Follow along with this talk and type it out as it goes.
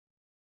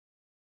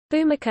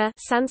Bhumika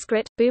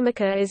Sanskrit,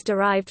 Bhumika is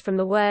derived from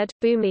the word,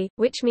 bhumi,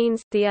 which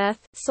means, the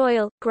earth,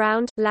 soil,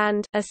 ground,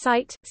 land, a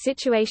site,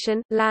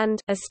 situation, land,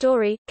 a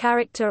story,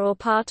 character or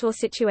part or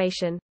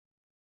situation.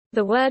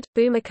 The word,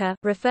 Bhumika,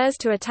 refers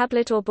to a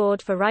tablet or board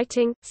for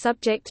writing,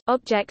 subject,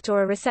 object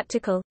or a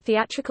receptacle,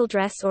 theatrical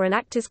dress or an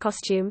actor's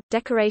costume,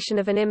 decoration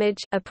of an image,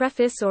 a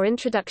preface or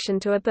introduction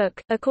to a book.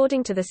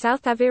 According to the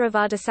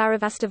Southaviravada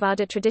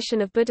Sarvastivada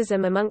tradition of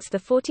Buddhism, amongst the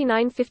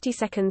 49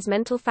 50-seconds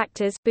mental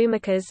factors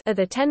Bhumikas are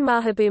the 10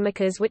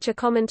 Mahabhumikas which are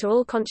common to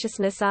all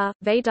consciousness are,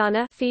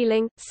 Vedana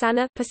feeling,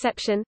 Sana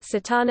perception,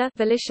 Satana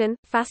volition,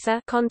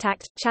 Phassa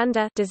contact,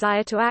 Chanda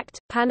desire to act,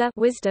 Panna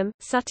wisdom,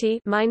 Sati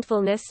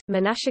mindfulness,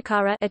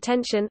 Manashikara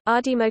attention,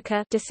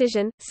 Adhimokkha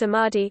decision,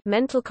 Samadhi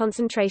mental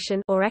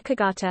concentration or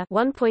Ekaggata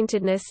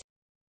one-pointedness.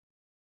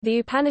 The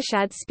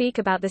Upanishads speak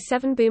about the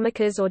 7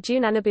 bhumikas or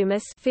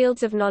jnanabhumis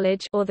fields of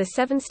knowledge or the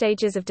 7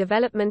 stages of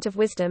development of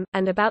wisdom,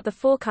 and about the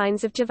 4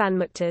 kinds of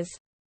jivanmuktas.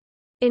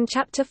 In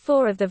Chapter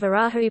 4 of the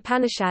Varaha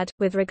Upanishad,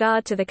 with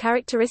regard to the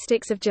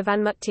characteristics of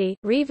Jivanmukti,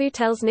 Rivu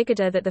tells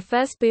Nigada that the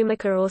first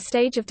bhumika or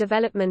stage of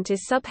development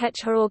is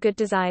subhechha or good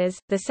desires,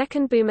 the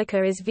second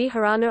bhumika is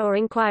viharana or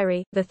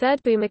inquiry, the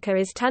third bhumika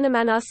is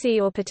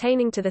tanamanasi or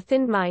pertaining to the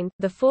thinned mind,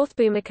 the fourth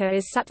bhumika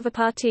is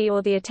sattvapati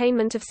or the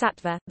attainment of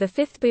sattva, the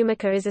fifth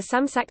bhumika is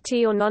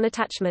asamsakti or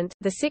non-attachment,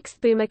 the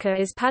sixth bhumika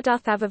is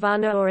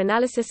padarthavavana or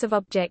analysis of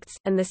objects,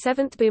 and the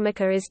seventh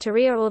bhumika is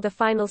turiya or the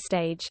final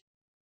stage.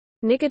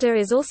 Nigada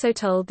is also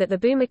told that the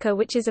bhumika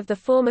which is of the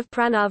form of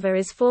pranava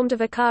is formed of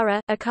akara,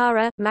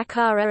 akara,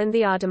 makara and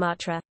the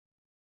ardhamatra.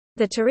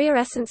 The turiya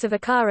essence of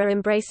akara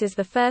embraces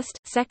the first,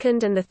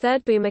 second and the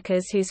third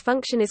bhumikas whose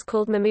function is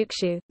called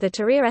mumukshu. The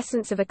turiya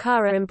essence of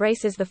akara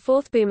embraces the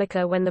fourth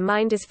bhumika when the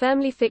mind is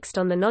firmly fixed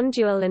on the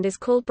non-dual and is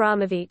called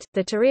brahmavit.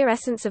 The turiya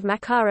essence of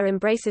makara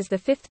embraces the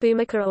fifth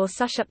bhumika or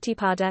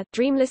sushuptipada,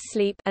 dreamless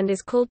sleep, and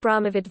is called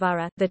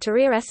brahmavidvara. The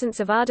turiya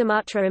essence of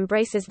ardhamatra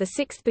embraces the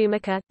sixth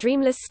bhumika,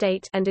 dreamless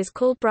state, and is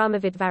called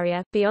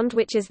brahmavidvarya, beyond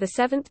which is the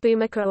seventh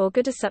bhumika or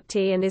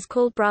gudasupti and is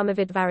called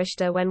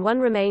brahmavidvarishta when one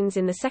remains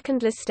in the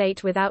secondless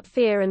state without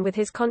fear and with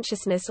his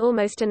consciousness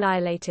almost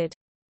annihilated.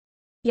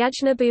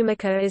 Yajna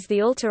Bhumika is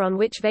the altar on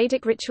which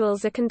Vedic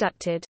rituals are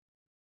conducted.